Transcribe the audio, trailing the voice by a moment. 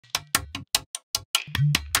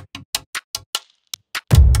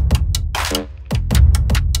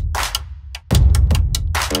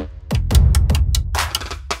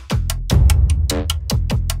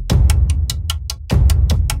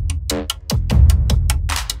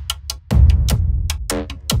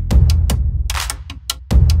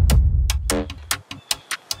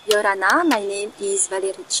Yorana, my name is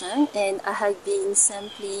Valérie Cheng, and I have been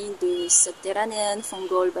sampling the subterranean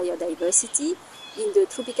fungal biodiversity in the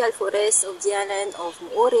tropical forests of the island of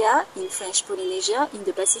Moorea in French Polynesia in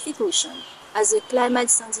the Pacific Ocean. As a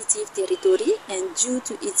climate-sensitive territory and due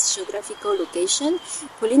to its geographical location,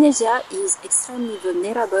 Polynesia is extremely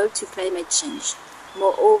vulnerable to climate change.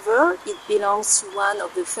 Moreover, it belongs to one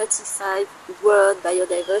of the 35 world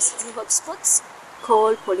biodiversity hotspots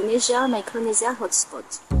called Polynesia-Micronesia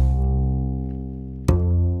Hotspot.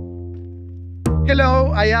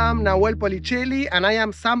 Hello, I am Nahuel Policelli and I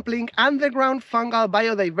am sampling underground fungal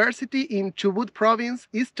biodiversity in Chubut province,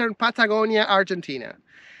 eastern Patagonia, Argentina.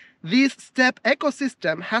 This steppe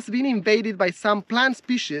ecosystem has been invaded by some plant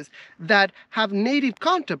species that have native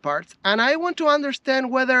counterparts, and I want to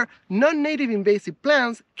understand whether non-native invasive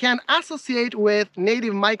plants can associate with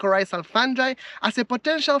native mycorrhizal fungi as a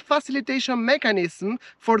potential facilitation mechanism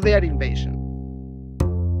for their invasion.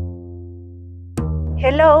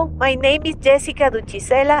 Hello, my name is Jessica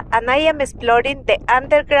Duchisela and I am exploring the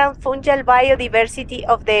underground fungal biodiversity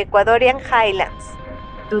of the Ecuadorian highlands.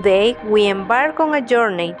 Today, we embark on a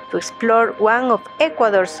journey to explore one of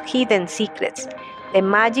Ecuador's hidden secrets, the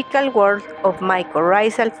magical world of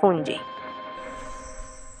mycorrhizal fungi.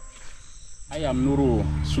 I am Nuru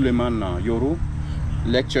Suleiman Yoru,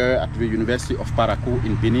 lecturer at the University of Parakou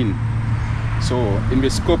in Benin. So, in the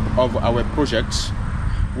scope of our project,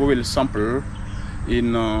 we will sample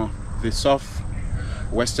in the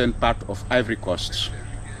southwestern part of Ivory Coast,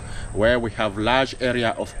 where we have large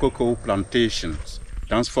area of cocoa plantations.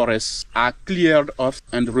 Dense forests are cleared off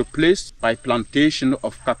and replaced by plantation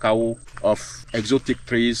of cacao, of exotic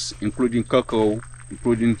trees, including cocoa,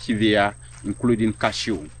 including hevea, including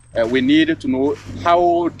cashew. We need to know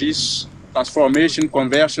how this transformation,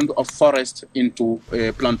 conversion of forest into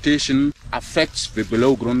a plantation affects the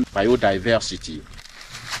below-ground biodiversity.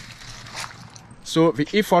 So the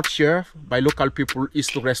effort here by local people is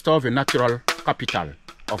to restore the natural capital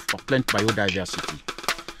of plant biodiversity.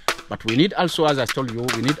 But we need also, as I told you,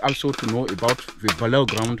 we need also to know about the below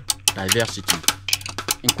ground diversity,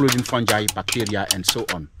 including fungi, bacteria, and so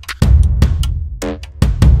on.